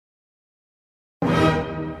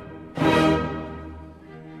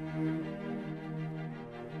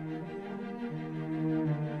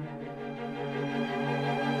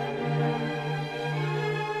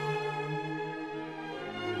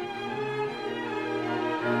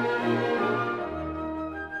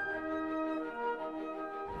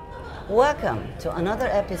Welcome to another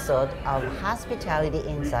episode of Hospitality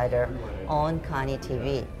Insider on Koni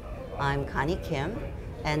TV. I'm Connie Kim,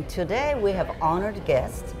 and today we have honored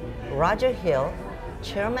guest Roger Hill,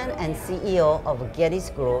 Chairman and CEO of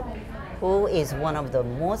Gettys Group, who is one of the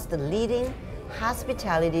most leading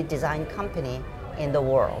hospitality design company in the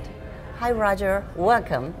world. Hi Roger,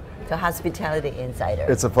 welcome to Hospitality Insider.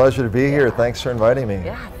 It's a pleasure to be here. Thanks for inviting me.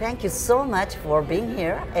 Yeah, thank you so much for being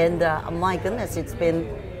here. And my goodness, it's been,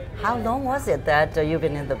 how long was it that you've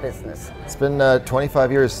been in the business? It's been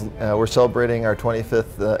 25 years. We're celebrating our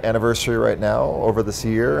 25th anniversary right now over this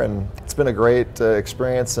year, and it's been a great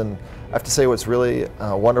experience. And I have to say, what's really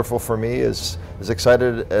wonderful for me is as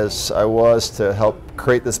excited as I was to help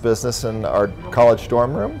create this business in our college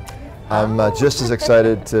dorm room. I'm just as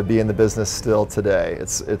excited to be in the business still today.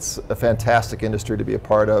 It's a fantastic industry to be a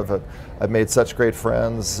part of. I've made such great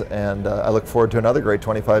friends, and I look forward to another great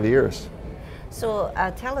 25 years. So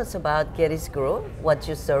tell us about Gettys Group, what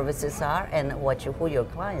your services are, and who your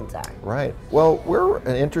clients are. Right. Well, we're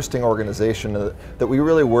an interesting organization that we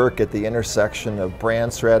really work at the intersection of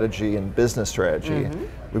brand strategy and business strategy.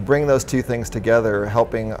 We bring those two things together,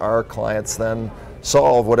 helping our clients then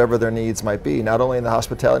solve whatever their needs might be, not only in the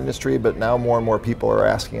hospitality industry, but now more and more people are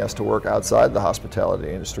asking us to work outside the hospitality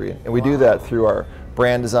industry. And we do that through our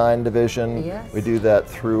brand design division, we do that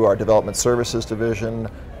through our development services division,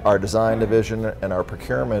 our design division, and our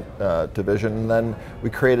procurement division. And then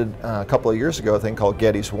we created a couple of years ago a thing called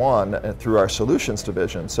Gettys One through our solutions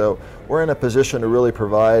division. So we're in a position to really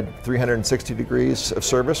provide 360 degrees of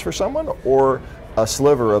service for someone, or a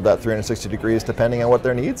sliver of that 360 degrees depending on what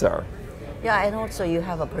their needs are. Yeah, and also you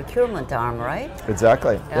have a procurement arm, right?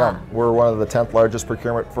 Exactly, yeah. We're one of the 10th largest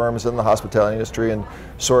procurement firms in the hospitality industry and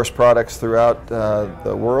source products throughout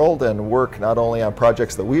the world and work not only on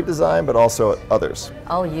projects that we've designed, but also others.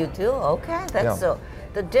 Oh, you do? Okay, that's so.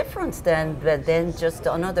 The difference then just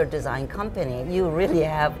another design company, you really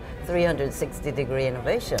have 360-degree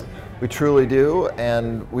innovation. We truly do,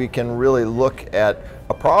 and we can really look at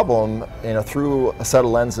a problem, through a set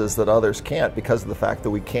of lenses that others can't, because of the fact that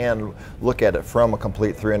we can look at it from a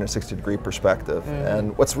complete 360-degree perspective.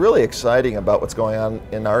 And what's really exciting about what's going on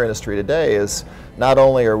in our industry today is not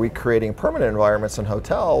only are we creating permanent environments in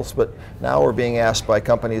hotels, but now we're being asked by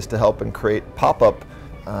companies to help and create pop-up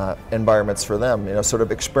environments for them, sort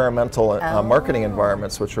of experimental marketing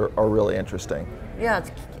environments, which are really interesting. Yeah,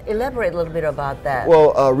 elaborate a little bit about that.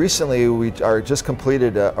 Well, recently we just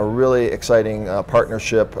completed a really exciting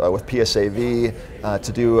partnership with PSAV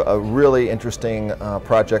to do a really interesting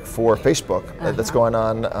project for Facebook that's going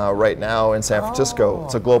on right now in San Francisco.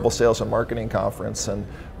 It's a global sales and marketing conference, and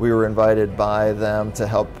we were invited by them to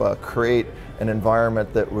help create an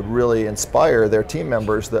environment that would really inspire their team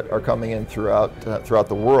members that are coming in throughout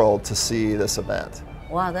the world to see this event.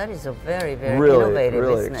 Wow, that is a very, very innovative,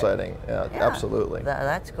 really exciting. Yeah, absolutely.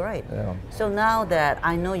 That's great. Yeah. So now that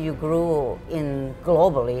I know you grew in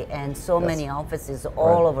globally and so many offices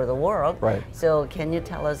all over the world, so can you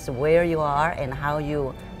tell us where you are and how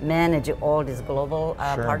you manage all these global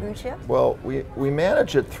partnerships? Well, we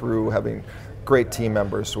manage it through having great team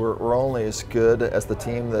members. We're only as good as the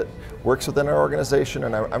team that works within our organization,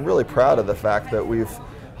 and I'm really proud of the fact that we've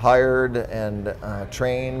hired and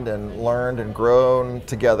trained and learned and grown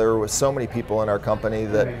together with so many people in our company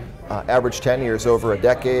that average tenures over a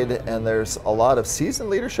decade, and there's a lot of seasoned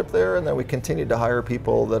leadership there, and then we continue to hire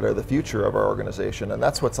people that are the future of our organization, and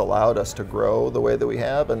that's what's allowed us to grow the way that we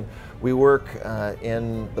have. And we work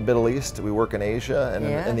in the Middle East, we work in Asia, and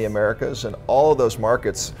in the Americas, and all of those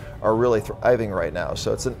markets are really thriving right now.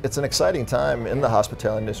 So it's an exciting time in the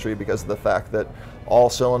hospitality industry because of the fact that all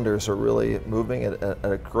cylinders are really moving at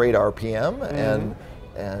a great RPM, and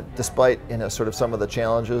despite sort of some of the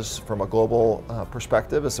challenges from a global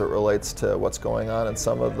perspective as it relates to what's going on in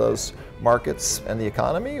some of those markets and the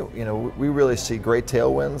economy, we really see great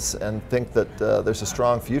tailwinds and think that there's a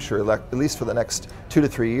strong future, at least for the next 2 to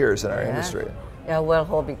 3 years in our industry. Yeah, well,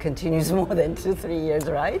 hope it continues more than 2-3 years,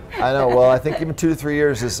 right? I know. Well, I think even 2 to 3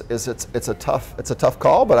 years it's a tough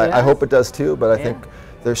call, but I hope it does too. But I think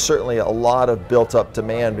there's certainly a lot of built-up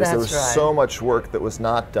demand because there was so much work that was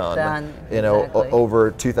not done,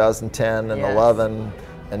 over 2010 and 11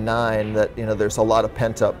 and 9. That there's a lot of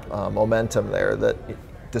pent-up momentum there. That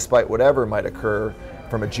despite whatever might occur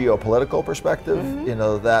from a geopolitical perspective,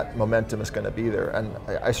 that momentum is going to be there. And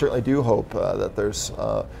I certainly do hope that there's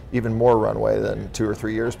even more runway than 2 or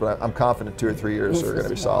 3 years, but I'm confident 2 or 3 years are going to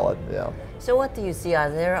be solid. Yeah. So what do you see? Are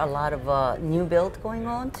there a lot of new build going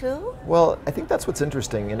on too? Well, I think that's what's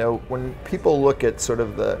interesting. When people look at sort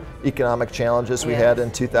of the economic challenges we had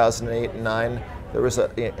in 2008 and 9, there was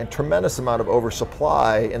a tremendous amount of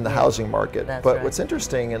oversupply in the housing market. But what's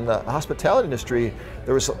interesting, in the hospitality industry,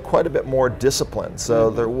 there was quite a bit more discipline. So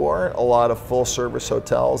there weren't a lot of full service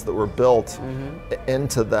hotels that were built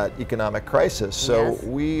into that economic crisis. So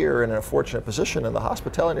we are in a fortunate position in the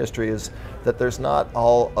hospitality industry, is that there's not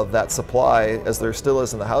all of that supply as there still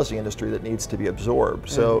is in the housing industry that needs to be absorbed.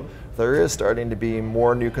 So there is starting to be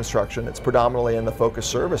more new construction. It's predominantly in the focused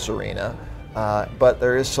service arena. But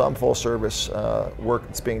there is some full service work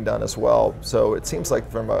that's being done as well. So it seems like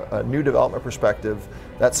from a new development perspective,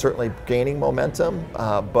 that's certainly gaining momentum,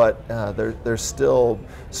 but there's still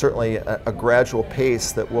certainly a gradual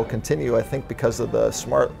pace that will continue, I think, because of the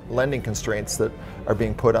smart lending constraints that are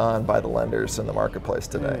being put on by the lenders in the marketplace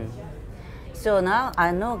today. So now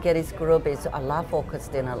I know Gettys Group is a lot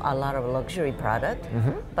focused in a lot of luxury product,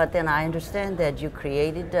 but then I understand that you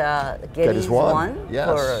created Gettys One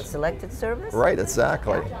for selected service? Right,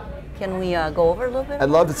 exactly. Can we go over a little bit?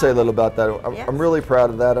 I'd love to say a little about that. I'm really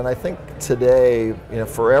proud of that, and I think today,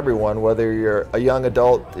 for everyone, whether you're a young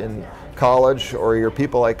adult in college or you're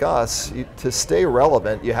people like us, to stay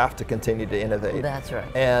relevant, you have to continue to innovate. That's right.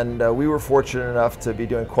 And we were fortunate enough to be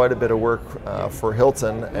doing quite a bit of work for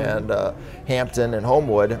Hilton and Hampton and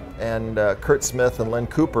Homewood, and Kurt Smith and Lynn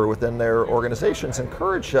Cooper within their organizations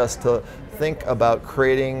encouraged us to think about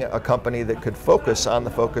creating a company that could focus on the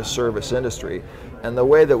focused service industry. And the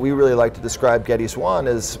way that we really like to describe Gettys One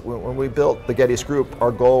is, when we built the Gettys Group,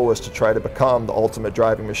 our goal was to try to become the ultimate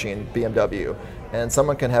driving machine, BMW. And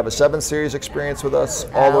someone can have a 7 Series experience with us,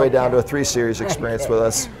 all the way down to a 3 Series experience with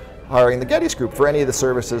us, hiring the Gettys Group for any of the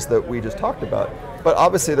services that we just talked about. But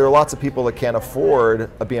obviously there are lots of people that can't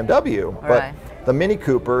afford a BMW, but the Mini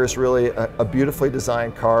Cooper is really a beautifully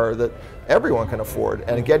designed car that everyone can afford,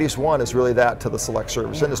 and Gettys One is really that to the select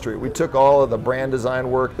service industry. We took all of the brand design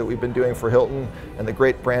work that we've been doing for Hilton and the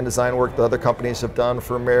great brand design work that other companies have done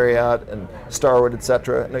for Marriott and Starwood,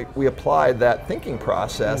 etc., and we applied that thinking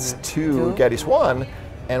process to Gettys One,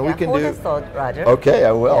 and we can hold do. that thought, Roger. Okay,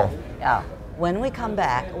 I will. When we come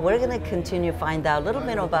back, we're going to continue to find out a little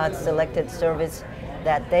bit about selected service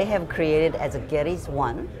that they have created as a Gettys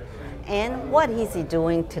One, and what is he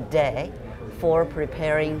doing today for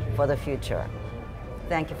preparing for the future.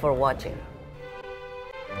 Thank you for watching.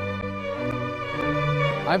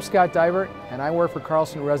 I'm Scott Divert, and I work for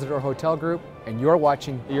Carlson Residor Hotel Group, and you're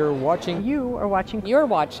watching. You are watching. You're watching.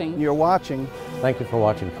 You're watching. Thank you for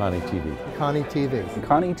watching Koni TV. Koni TV.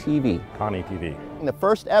 Koni TV. Koni TV. The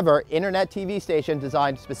first ever internet TV station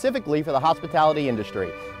designed specifically for the hospitality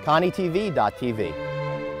industry. KoniTV.tv.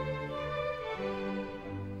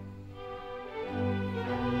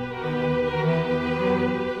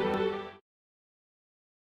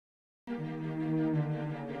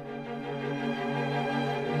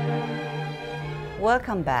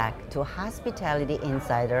 Welcome back to Hospitality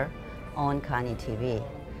Insider on Koni TV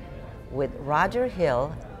with Roger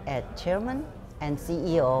Hill, as Chairman and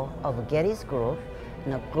CEO of Gettys Group,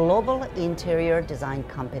 a global interior design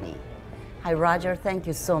company. Hi Roger, thank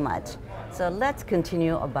you so much. So let's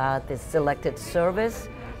continue about this selected service,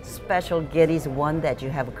 special Gettys One that you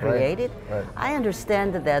have created. Right. I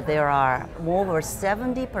understand that there are over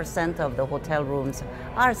 70% of the hotel rooms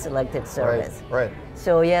are selected service. Right.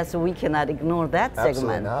 So yes, we cannot ignore that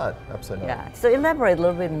segment. Absolutely not. Yeah. So elaborate a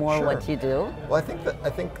little bit more what you do. Well, I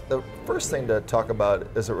think the first thing to talk about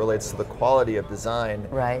as it relates to the quality of design.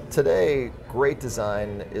 Right. Today, great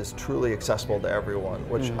design is truly accessible to everyone,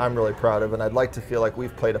 which I'm really proud of, and I'd like to feel like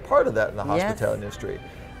we've played a part of that in the hospitality industry.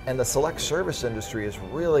 And the select service industry has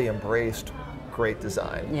really embraced great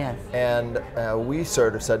design. Yes. And we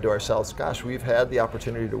sort of said to ourselves, gosh, we've had the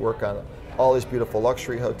opportunity to work on all these beautiful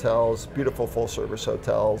luxury hotels, beautiful full service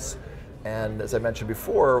hotels, and as I mentioned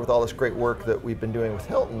before, with all this great work that we've been doing with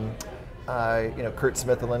Hilton, Kurt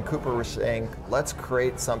Smith and Lynn Cooper were saying, let's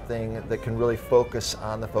create something that can really focus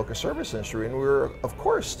on the focused service industry. And we were, of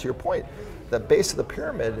course, to your point, the base of the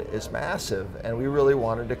pyramid is massive, and we really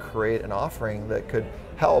wanted to create an offering that could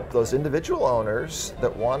help those individual owners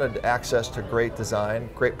that wanted access to great design,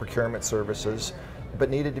 great procurement services, but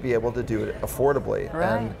needed to be able to do it affordably.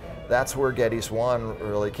 Right. And that's where Gettys One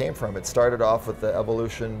really came from. It started off with the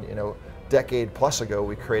evolution, decade plus ago.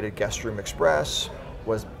 We created Guest Room Express,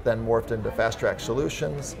 was then morphed into Fast Track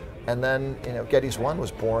Solutions, and then Gettys One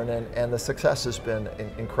was born, and the success has been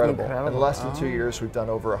incredible. In less than 2 years, we've done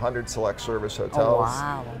over 100 select service hotels. Oh,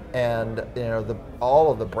 wow. And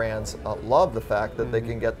all of the brands love the fact that they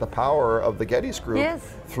can get the power of the Gettys Group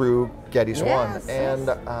through Gettys One, and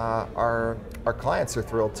our clients are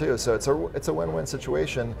thrilled too. So it's a win-win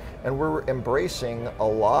situation, and we're embracing a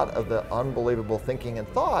lot of the unbelievable thinking and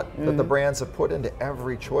thought that the brands have put into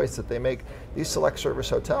every choice that they make. These select service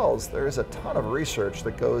hotels, there is a ton of research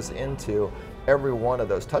that goes into every one of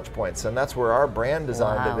those touch points, and that's where our brand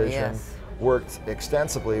design division worked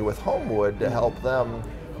extensively with Homewood to help them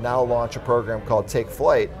now launch a program called Take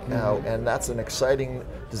Flight, and that's an exciting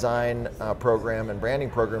design program and branding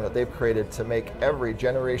program that they've created to make every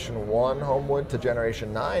Generation 1 Homewood to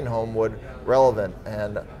Generation 9 Homewood relevant.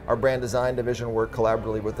 And our brand design division worked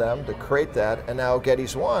collaboratively with them to create that, and now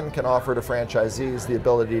Gettys One can offer to franchisees the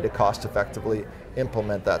ability to cost effectively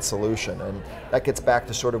implement that solution. And that gets back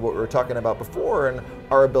to sort of what we were talking about before, and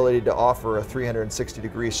our ability to offer a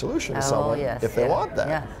 360-degree solution to someone if they want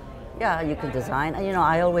that. Yeah, you can design. You know,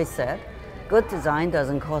 I always said, good design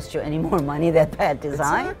doesn't cost you any more money than bad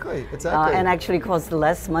design. Exactly. And actually costs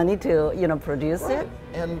less money to, you know, produce it.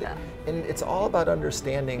 And it's all about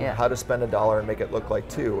understanding how to spend a dollar and make it look like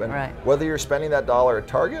two. And whether you're spending that dollar at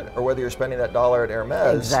Target or whether you're spending that dollar at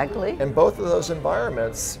Hermes, in both of those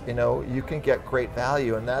environments, you know, you can get great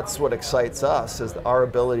value, and that's what excites us, is our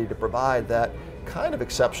ability to provide that kind of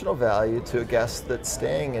exceptional value to a guest that's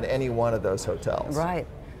staying in any one of those hotels. Right.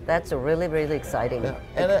 That's really, really exciting.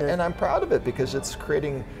 And I'm proud of it because it's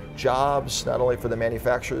creating jobs not only for the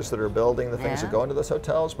manufacturers that are building the things that go into those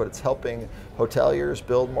hotels, but it's helping hoteliers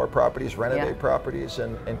build more properties, renovate properties,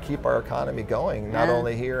 and keep our economy going, not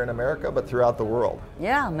only here in America, but throughout the world.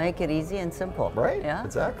 Yeah, make it easy and simple. Right, yeah,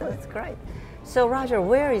 exactly. That's great. So Roger,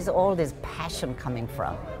 where is all this passion coming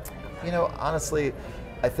from? You know, honestly,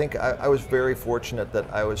 I think I was very fortunate that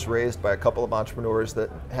I was raised by a couple of entrepreneurs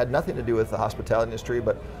that had nothing to do with the hospitality industry,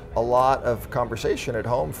 but a lot of conversation at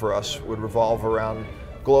home for us would revolve around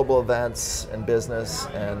global events and business.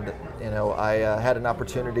 And you know, I had an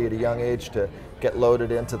opportunity at a young age to get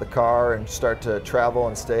loaded into the car and start to travel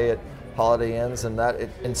and stay at Holiday Inns, and that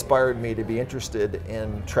it inspired me to be interested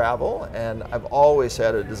in travel. And I've always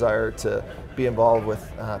had a desire to be involved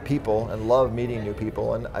with people and love meeting new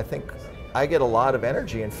people. And I think I get a lot of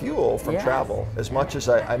energy and fuel from travel. As much as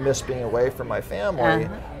I miss being away from my family,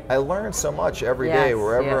 I learn so much every day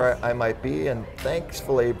wherever I might be, and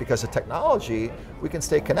thankfully, because of technology, we can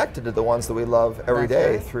stay connected to the ones that we love every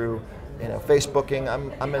day through, you know, Facebooking.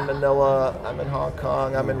 I'm in Manila, I'm in Hong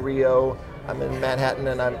Kong, I'm in Rio, I'm in Manhattan,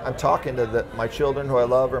 and I'm talking to my children who I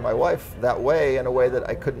love or my wife that way, in a way that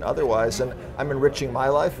I couldn't otherwise. And I'm enriching my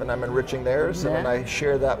life and I'm enriching theirs, and then I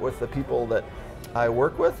share that with the people that I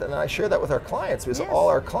work with, and I share that with our clients, because all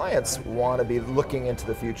our clients want to be looking into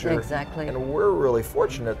the future. Exactly. And we're really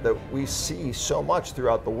fortunate that we see so much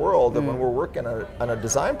throughout the world that when we're working on a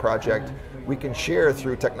design project, we can share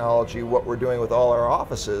through technology what we're doing with all our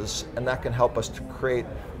offices, and that can help us to create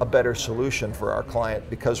a better solution for our client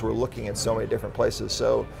because we're looking in so many different places.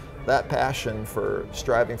 So that passion for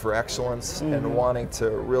striving for excellence and wanting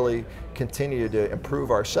to really continue to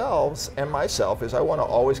improve ourselves and myself is I want to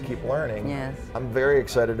always keep learning. Yes. I'm very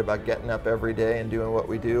excited about getting up every day and doing what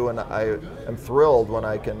we do, and I am thrilled when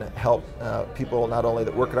I can help people not only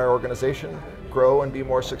that work in our organization grow and be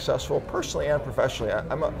more successful personally and professionally.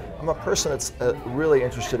 I'm a person that's really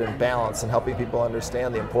interested in balance and helping people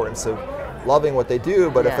understand the importance of loving what they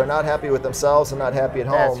do, but if they're not happy with themselves and not happy at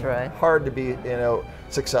home, hard to be, you know,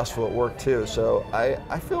 successful at work too. So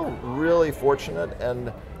I feel really fortunate,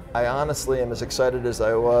 and I honestly am as excited as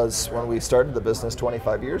I was when we started the business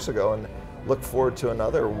 25 years ago, and look forward to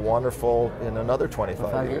another wonderful in another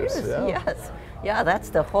 25 years. Yes. Yeah, that's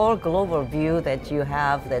the whole global view that you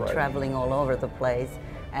have, that traveling all over the place,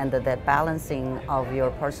 and that balancing of your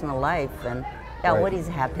personal life. And what is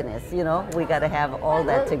happiness? You know, we got to have all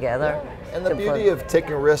that together. And the beauty of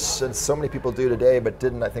taking risks, and so many people do today, but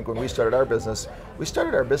didn't, I think, when we started our business. We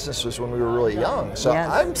started our businesses when we were really young. So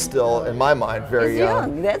I'm still, in my mind, very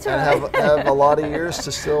young. That's and have a lot of years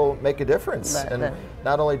to still make a difference. And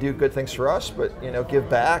not only do good things for us, but, you know, give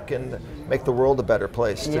back and make the world a better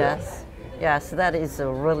place too. Yes, that is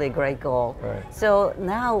a really great goal. So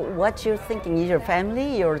now what you're thinking, is your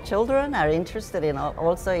family, your children are interested in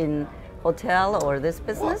also in hotel or this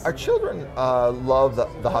business? Well, our children love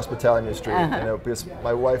the hospitality industry, you know, because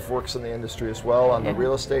my wife works in the industry as well on the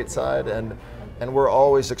real estate side, and we're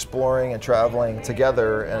always exploring and traveling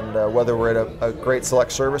together. And whether we're at a great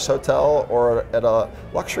select service hotel or at a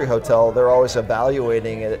luxury hotel, they're always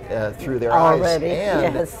evaluating it through their eyes.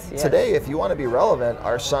 And today, if you want to be relevant,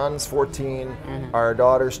 our son's 14, our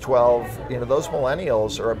daughter's 12. You know, those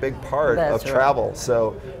millennials are a big part of travel.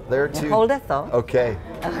 So they're too. Hold it though. Okay.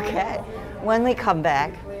 Okay. When we come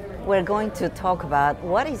back, we're going to talk about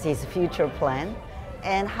what is his future plan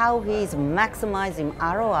and how he's maximizing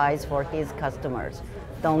ROIs for his customers.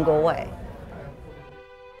 Don't go away.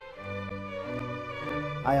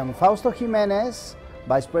 I am Fausto Jimenez,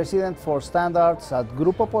 Vice President for Standards at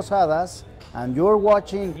Grupo Posadas, and you're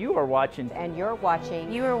watching. You are watching. And you're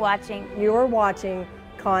watching. You are watching. You are watching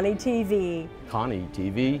Koni TV. Koni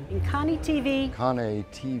TV. Koni TV. Koni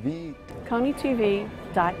TV.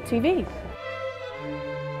 KoniTV.tv.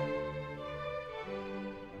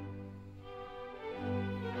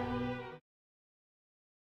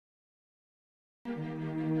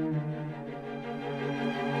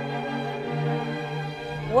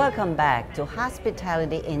 Welcome back to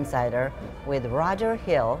Hospitality Insider with Roger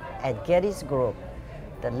Hill at Gettys Group,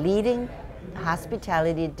 the leading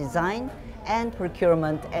hospitality design and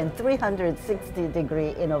procurement and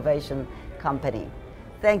 360-degree innovation company.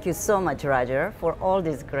 Thank you so much, Roger, for all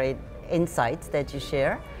these great insights that you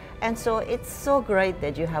share. And so it's so great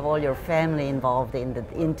that you have all your family involved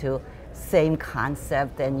into same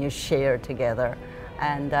concept and you share together.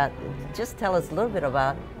 And just tell us a little bit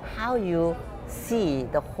about how you see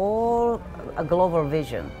the whole global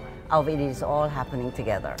vision of it is all happening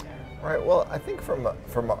together. Right. Well, I think from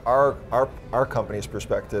our company's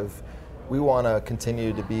perspective, we want to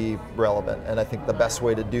continue to be relevant, and I think the best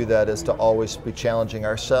way to do that is to always be challenging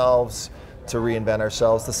ourselves, to reinvent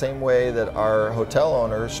ourselves, the same way that our hotel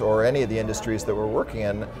owners or any of the industries that we're working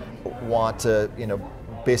in want to,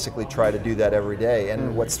 basically try to do that every day.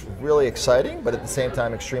 And what's really exciting, but at the same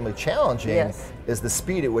time extremely challenging, is the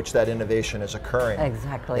speed at which that innovation is occurring.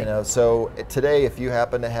 Exactly. So today, if you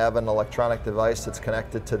happen to have an electronic device that's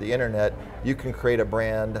connected to the internet, you can create a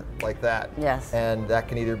brand like that. Yes. And that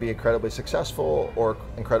can either be incredibly successful or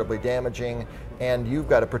incredibly damaging. And you've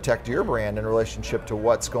got to protect your brand in relationship to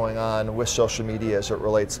what's going on with social media as it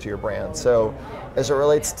relates to your brand. So as it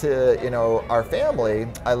relates to our family,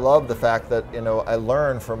 I love the fact that I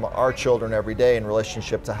learn from our children every day in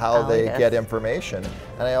relationship to how they get information.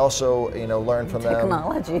 And I also learn from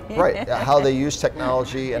technology. them right, how they use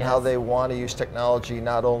technology and how they want to use technology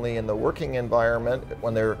not only in the working environment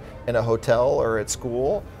when they're in a hotel or at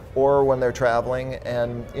school or when they're traveling.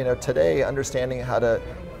 And today understanding how to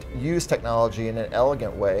use technology in an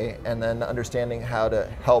elegant way, and then understanding how to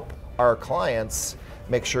help our clients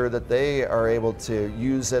make sure that they are able to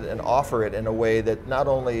use it and offer it in a way that not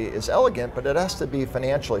only is elegant, but it has to be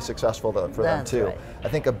financially successful for them too. Right. I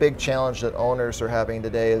think a big challenge that owners are having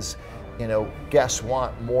today is guests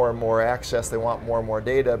want more and more access, they want more and more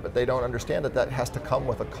data, but they don't understand that has to come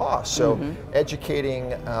with a cost. So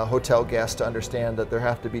educating hotel guests to understand that there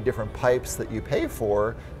have to be different pipes that you pay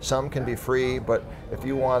for. Some can be free, but if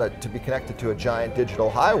you want it to be connected to a giant digital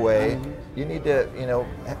highway, you need to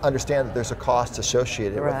understand that there's a cost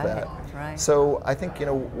associated with that. Right. So I think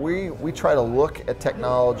we try to look at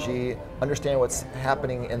technology, understand what's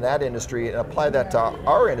happening in that industry, and apply that to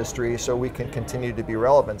our industry so we can continue to be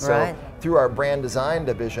relevant. So through our brand design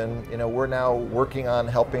division, we're now working on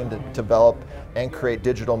helping to develop and create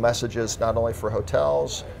digital messages not only for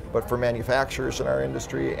hotels, but for manufacturers in our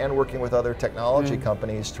industry, and working with other technology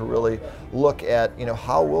companies to really look at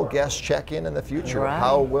how will guests check in the future,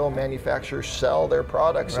 how will manufacturers sell their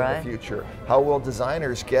products in the future, how will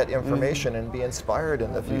designers get information and be inspired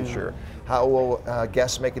in the future, how will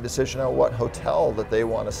guests make a decision on what hotel that they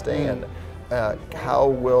want to stay in. How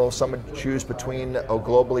will someone choose between a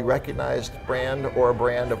globally recognized brand or a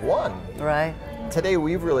brand of one? Right. Today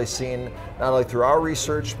we've really seen, not only through our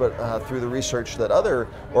research, but through the research that other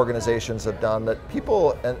organizations have done, that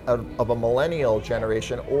people of a millennial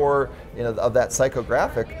generation or of that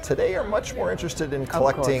psychographic today are much more interested in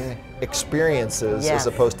collecting experiences as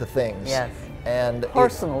opposed to things. Yes. And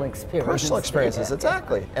personal experiences. Personal experiences,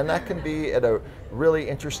 exactly. And that can be at a really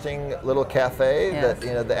interesting little cafe that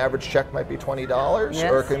the average check might be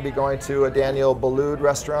 $20, or it can be going to a Daniel Boulud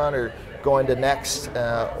restaurant, or going to Next,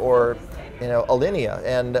 or Alinea,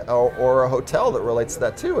 and or a hotel that relates to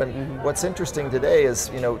that too. And what's interesting today is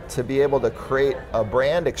to be able to create a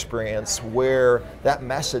brand experience where that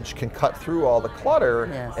message can cut through all the clutter,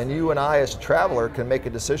 and you and I as a traveler can make a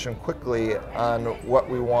decision quickly on what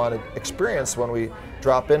we want to experience when we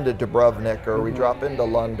drop into Dubrovnik, or we drop into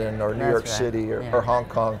London, or New York City, or Hong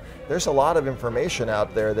Kong. There's a lot of information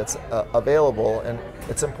out there that's available, and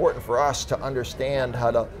it's important for us to understand how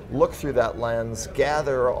to look through that lens,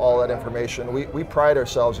 gather all that information. We pride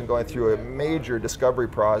ourselves in going through a major discovery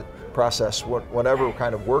process, whatever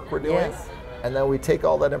kind of work we're doing, and then we take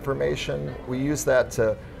all that information, we use that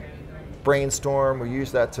to brainstorm, we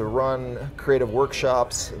use that to run creative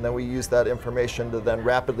workshops, and then we use that information to then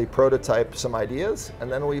rapidly prototype some ideas,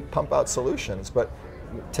 and then we pump out solutions. But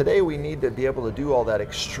today we need to be able to do all that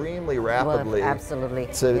extremely rapidly, well, absolutely,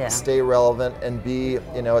 to stay relevant and be,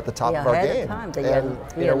 at the top of our game.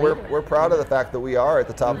 And we're proud of the fact that we are at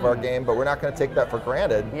the top of our game, but we're not going to take that for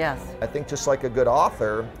granted. Yes. I think just like a good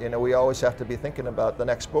author, we always have to be thinking about the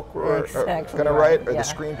next book we're exactly going to write, or the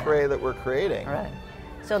screenplay that we're creating. Right.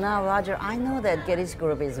 So now, Roger, I know that Gettys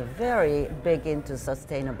Group is very big into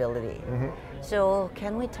sustainability. So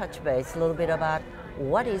can we touch base a little bit about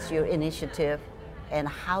what is your initiative and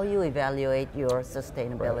how you evaluate your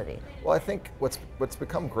sustainability? Right. Well, I think what's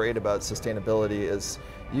become great about sustainability is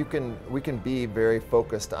we can be very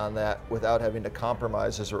focused on that without having to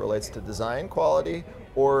compromise as it relates to design quality,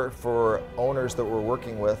 or for owners that we're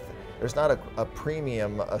working with, there's not a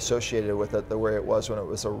premium associated with it the way it was when it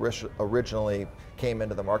was originally came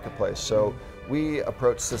into the marketplace. So we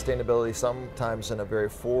approach sustainability sometimes in a very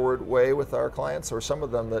forward way with our clients, or some of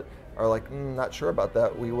them that are like, not sure about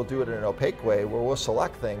that. We will do it in an opaque way where we'll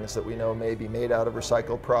select things that we know may be made out of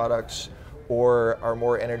recycled products or are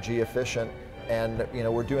more energy efficient, and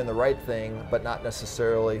we're doing the right thing, but not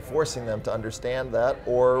necessarily forcing them to understand that.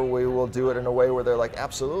 Or we will do it in a way where they're like,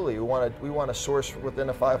 absolutely, we want to source within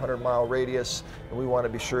a 500-mile radius, and we want to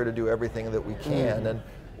be sure to do everything that we can. And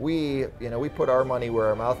we put our money where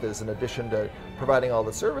our mouth is. In addition to providing all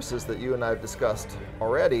the services that you and I have discussed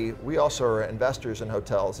already, we also are investors in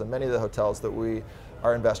hotels, and many of the hotels that we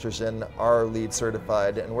are investors in are LEED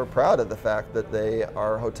certified, and we're proud of the fact that they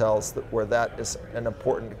are hotels where that is an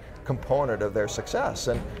important component of their success.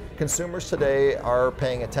 And consumers today are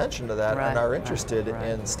paying attention to that, and are interested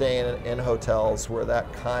in staying in hotels where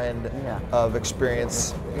that kind of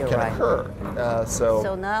experience can occur.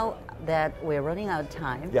 So now that we're running out of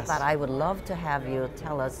time, yes, but I would love to have you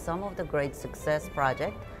tell us some of the great success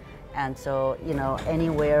projects. And so,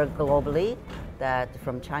 anywhere globally, that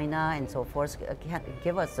from China and so forth, can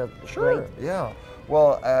give us a great... Yeah.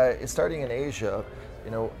 Well, starting in Asia,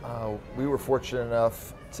 we were fortunate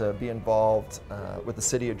enough to be involved with the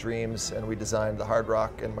City of Dreams, and we designed the Hard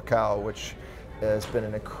Rock in Macau, which has been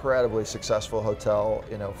an incredibly successful hotel,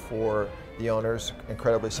 for the owners,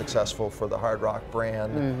 incredibly successful for the Hard Rock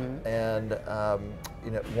brand, and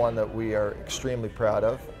one that we are extremely proud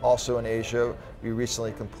of. Also in Asia, we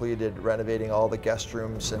recently completed renovating all the guest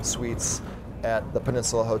rooms and suites at the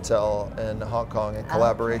Peninsula Hotel in Hong Kong in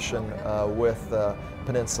collaboration with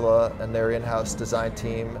Peninsula and their in-house design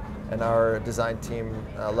team, and our design team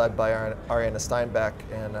led by Ariana Steinbeck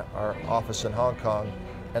and our office in Hong Kong.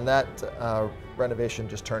 And that renovation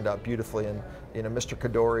just turned out beautifully. And Mr.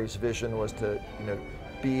 Kadori's vision was to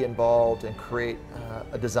be involved and create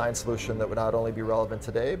a design solution that would not only be relevant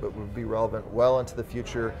today, but would be relevant well into the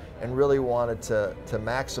future, and really wanted to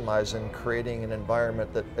maximize in creating an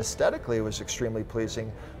environment that aesthetically was extremely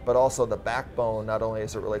pleasing, but also the backbone, not only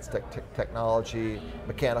as it relates to technology,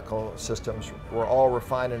 mechanical systems, were all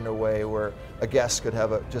refined in a way where a guest could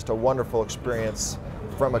have just a wonderful experience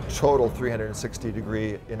from a total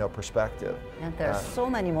 360-degree perspective. And there are so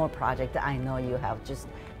many more projects. I know you have just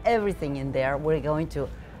everything in there. We're going to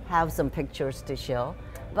have some pictures to show.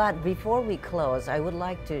 But before we close, I would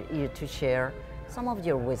like you to share some of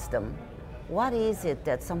your wisdom. What is it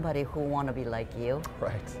that somebody who want to be like you,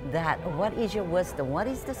 what is your wisdom? What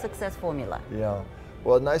is the success formula? Yeah.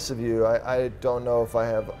 Well, nice of you. I don't know if I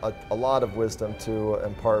have a lot of wisdom to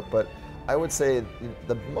impart, but I would say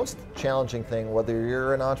the most challenging thing, whether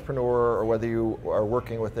you're an entrepreneur or whether you are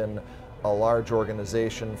working within a large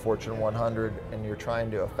organization, Fortune 100, and you're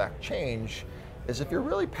trying to affect change, is if you're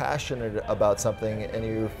really passionate about something and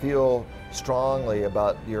you feel strongly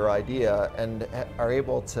about your idea and are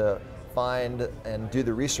able to find and do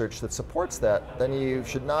the research that supports that, then you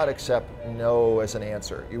should not accept no as an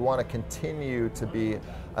answer. You want to continue to be,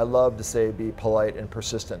 I love to say, be polite and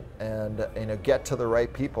persistent, and get to the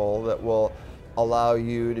right people that will allow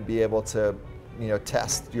you to be able to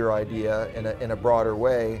test your idea in a broader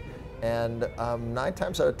way. And 9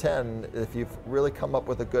 times out of 10, if you've really come up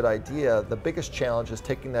with a good idea, the biggest challenge is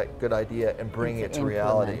taking that good idea and bringing it to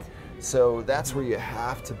reality. So that's where you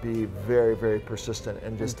have to be very, very persistent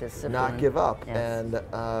and just not give up. Yes.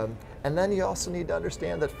 And then you also need to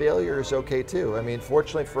understand that failure is okay too. I mean,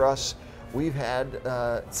 fortunately for us, we've had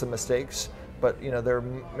some mistakes, but there are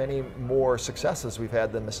many more successes we've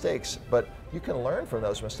had than mistakes. But you can learn from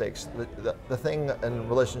those mistakes. The thing in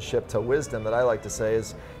relationship to wisdom that I like to say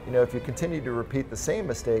is, if you continue to repeat the same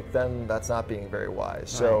mistake, then that's not being very wise. Right.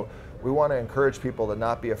 So we want to encourage people to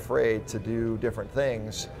not be afraid to do different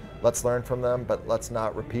things. Let's learn from them, but let's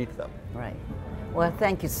not repeat them. Right. Well,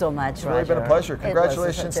 thank you so much, It's Roger. really been a pleasure. It was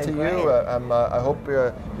Congratulations such a to great- you. I hope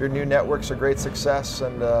your new network's a great success,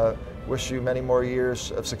 and wish you many more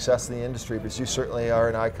years of success in the industry, because you certainly are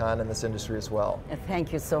an icon in this industry as well.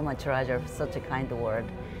 Thank you so much, Roger, for such a kind word.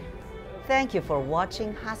 Thank you for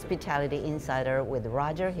watching Hospitality Insider with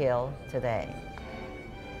Roger Hill today.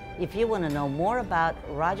 If you want to know more about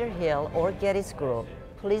Roger Hill or Gettys Group,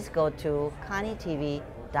 please go to konitv.tv.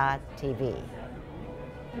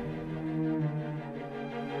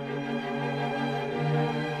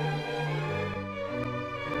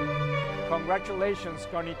 Congratulations,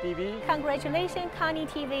 Koni TV. Congratulations, Koni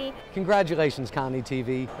TV. Congratulations, Koni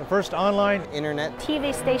TV. The first online Internet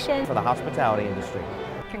TV station. for the hospitality industry.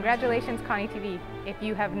 Congratulations, Koni TV. If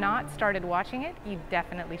you have not started watching it, you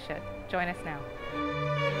definitely should. Join us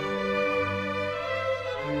now.